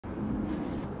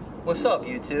What's up,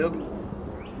 YouTube?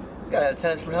 Got a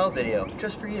Tenants From Hell video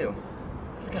just for you.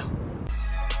 Let's go.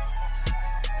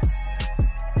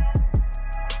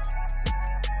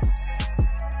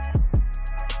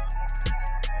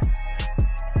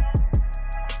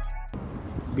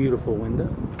 Beautiful window.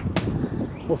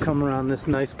 We'll come around this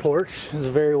nice porch. It's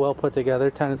very well put together.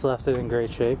 Tenants left it in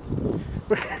great shape.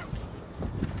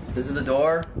 This is the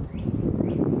door.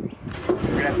 We're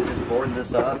gonna have to just board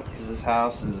this up because this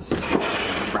house is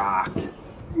rocked.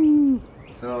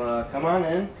 So come on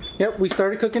in. Yep, we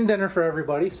started cooking dinner for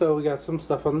everybody, so we got some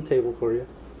stuff on the table for you.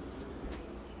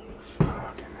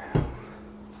 Fucking hell.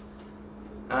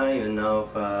 I don't even know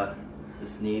if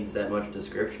this needs that much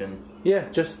description. Yeah,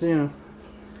 just, you know,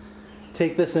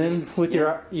 take this in with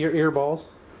your earballs.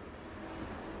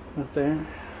 Up there.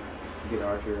 Get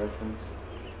Archer reference.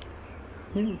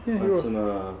 Yeah,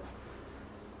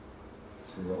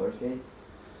 some roller skates.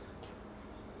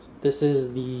 This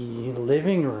is the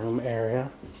living room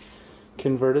area.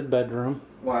 Converted bedroom.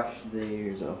 Watch,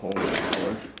 there's a hole in the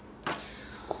floor.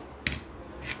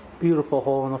 Beautiful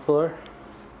hole in the floor.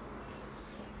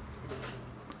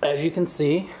 As you can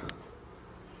see,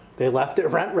 they left it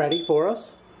rent ready for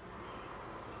us.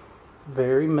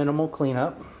 Very minimal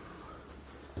cleanup.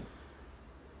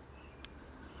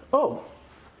 Oh!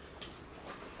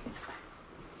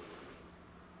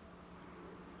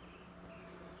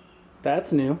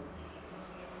 That's new.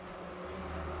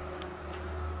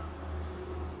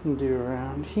 Do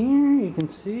around here, you can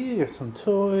see you got some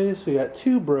toys. We got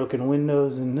 2 broken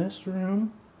windows in this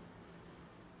room.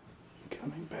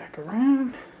 Coming back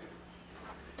around.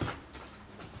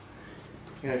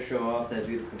 You gotta show off that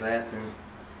beautiful bathroom.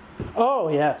 Oh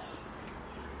yes,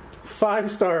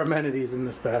 5-star amenities in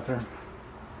this bathroom.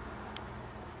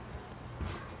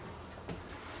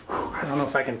 Whew, I don't know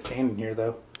if I can stand in here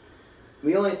though.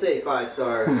 We only say 5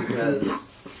 stars because,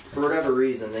 for whatever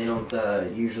reason, they don't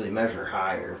usually measure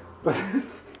higher.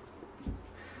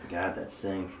 God, that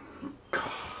sink.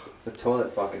 The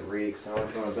toilet fucking reeks. How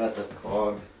much you want to bet that's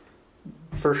clogged?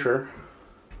 For sure.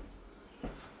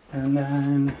 And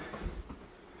then,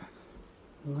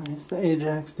 nice, the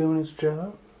Ajax doing his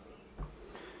job.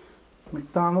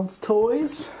 McDonald's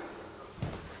toys.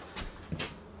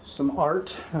 Some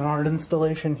art, an art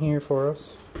installation here for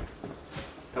us.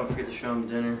 Don't forget to show them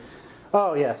dinner.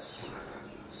 Oh yes,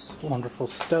 this wonderful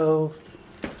stove.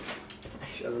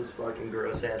 Show those fucking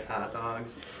gross ass hot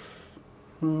dogs.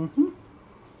 Mm-hmm.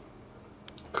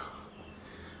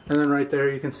 And then right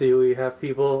there you can see we have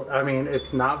people. I mean,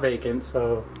 it's not vacant,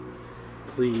 so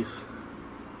please.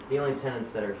 The only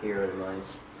tenants that are here are the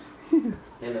mice. And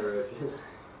the roaches.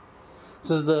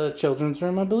 This is the children's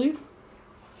room, I believe.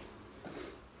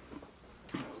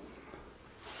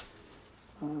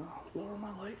 Lower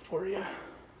my light for you.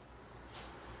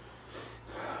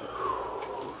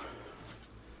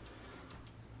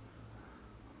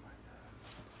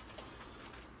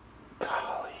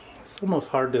 Golly, it's almost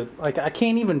hard to, like, I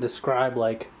can't even describe,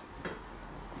 like,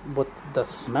 what the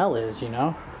smell is, you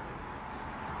know?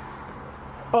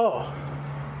 Oh!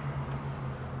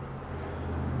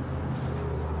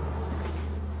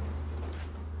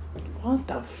 What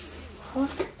the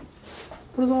fuck?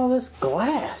 What is all this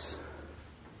glass?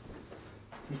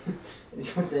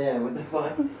 Yeah, what the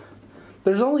fuck?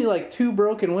 There's only like 2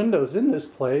 broken windows in this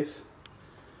place.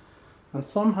 And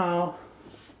somehow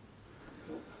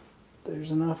there's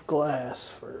enough glass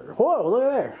for... Whoa, look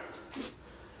at there.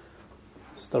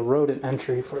 It's the rodent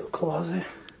entry for the closet.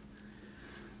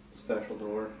 Special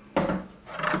door.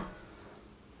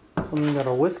 Someone got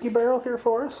a whiskey barrel here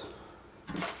for us.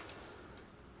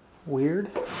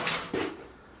 Weird.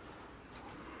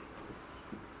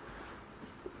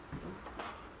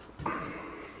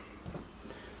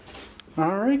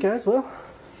 Alright guys, well,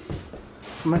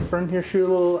 my friend here shoot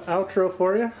a little outro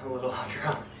for you. A little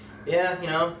outro. Yeah, you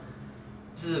know,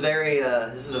 this is a very,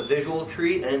 this is a visual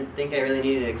treat. I didn't think I really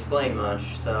needed to explain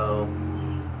much, so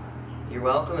you're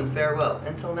welcome and farewell.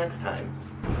 Until next time.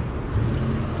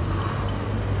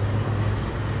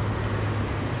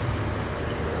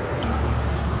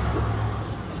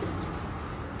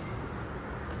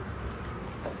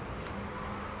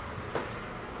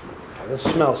 This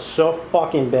smells so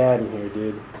fucking bad in here,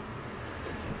 dude.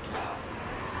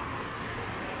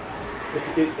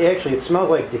 Actually, it smells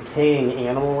like decaying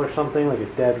animal or something, like a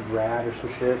dead rat or some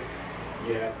shit.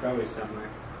 Yeah, probably somewhere.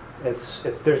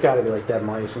 There's got to be like dead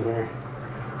mice in here.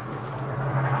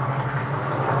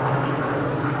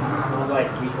 It smells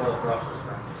like week old Brussels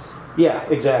sprouts. Yeah,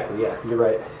 exactly. Yeah, you're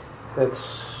right.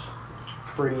 That's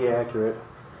pretty accurate.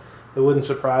 It wouldn't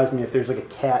surprise me if there's like a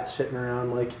cat sitting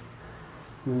around, like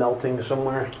melting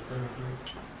somewhere.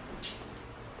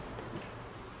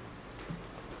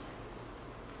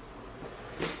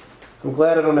 I'm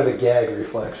glad I don't have a gag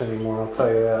reflex anymore, I'll tell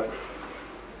you that.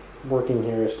 Working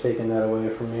here has taken that away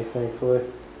from me, thankfully.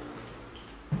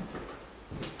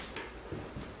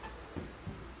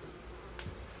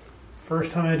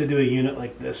 First time I had to do a unit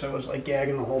like this, I was like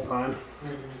gagging the whole time.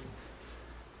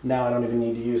 Now I don't even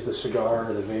need to use the cigar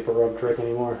or the vapor rub trick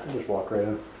anymore. I just walk right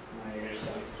in.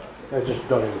 I just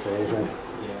don't even faze me.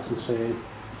 Yeah. It's insane.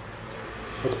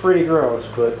 It's pretty gross,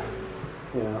 but,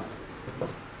 you know.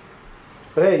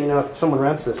 But hey, you know, if someone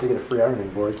rents this, they get a free ironing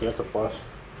board, so that's a plus.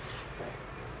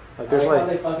 Like, there's how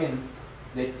like...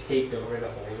 they taped over the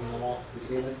holes in the wall. You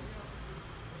see this?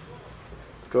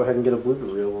 Let's go ahead and get a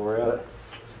blooper reel while we're at it.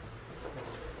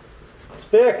 It's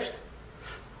fixed!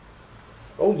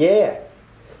 Oh yeah!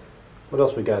 What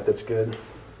else we got that's good?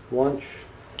 Lunch.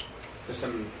 There's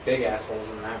some big assholes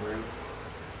in that room.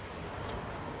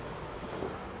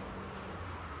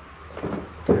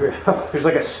 There's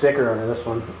like a sticker under this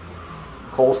one.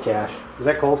 Cole's Cash. Is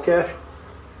that Cole's Cash?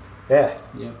 Yeah.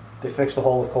 Yep. They fixed the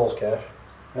hole with Cole's Cash.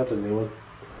 That's a new one.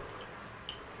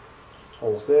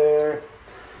 Holes there.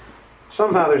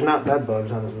 Somehow there's not bed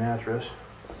bugs on this mattress.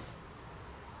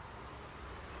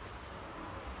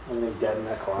 Anything dead in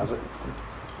that closet?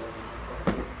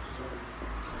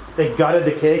 They gutted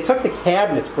the they took the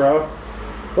cabinets, bro.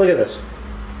 Look at this.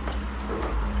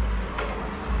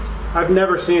 I've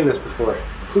never seen this before.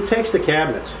 Who takes the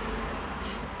cabinets?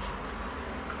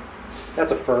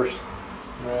 That's a first.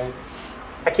 Right.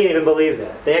 I can't even believe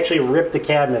that. They actually ripped the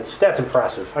cabinets. That's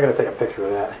impressive. I gotta take a picture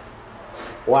of that.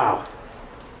 Wow.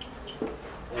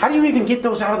 How do you even get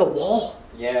those out of the wall?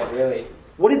 Yeah, really.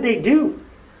 What did they do?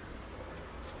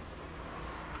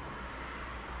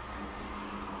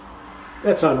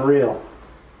 That's unreal.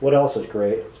 What else is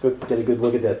great? Let's go get a good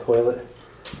look at that toilet.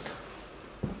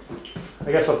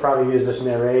 I guess I'll probably use this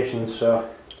narration, so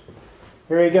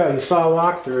here you go. You saw a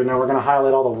walkthrough, now we're going to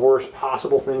highlight all the worst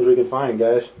possible things we can find,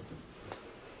 guys.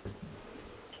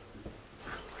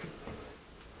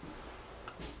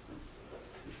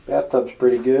 Bathtub's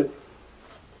pretty good.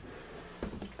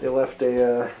 They left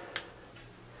a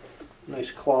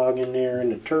nice clog in there in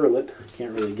the toilet.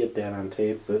 Can't really get that on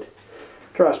tape, but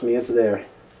trust me, it's there.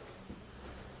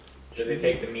 Did they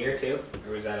take the mirror too?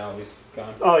 Or was that always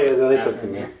gone? Oh yeah, they After took the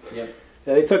mirror. Yep.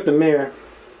 Yeah, they took the mirror.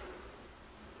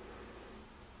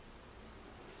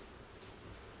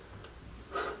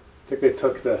 I think they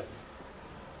took the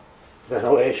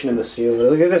ventilation in the ceiling.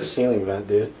 Look at this ceiling vent,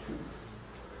 dude.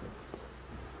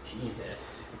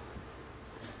 Jesus.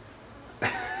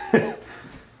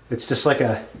 It's just like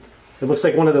a... It looks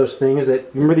like one of those things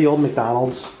that... Remember the old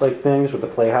McDonald's like things with the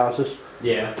playhouses?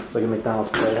 Yeah. It's like a McDonald's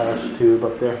playhouse tube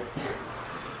up there.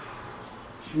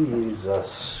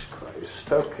 Jesus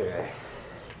Christ. Okay.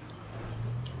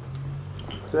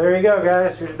 So there you go,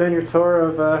 guys. Here's been your tour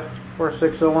of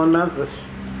 4601 Memphis.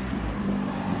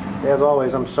 As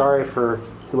always, I'm sorry for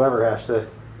whoever has to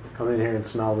come in here and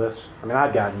smell this. I mean,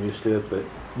 I've gotten used to it, but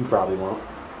you probably won't.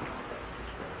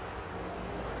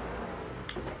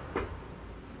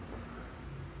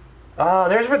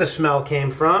 There's where the smell came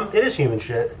from. It is human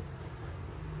shit.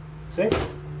 See?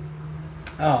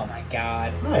 Oh my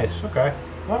god. Nice. Okay.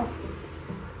 Well,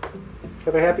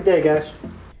 have a happy day, guys.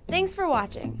 Thanks for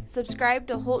watching. Subscribe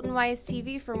to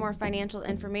HoltonWiseTV for more financial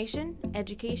information,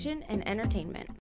 education, and entertainment.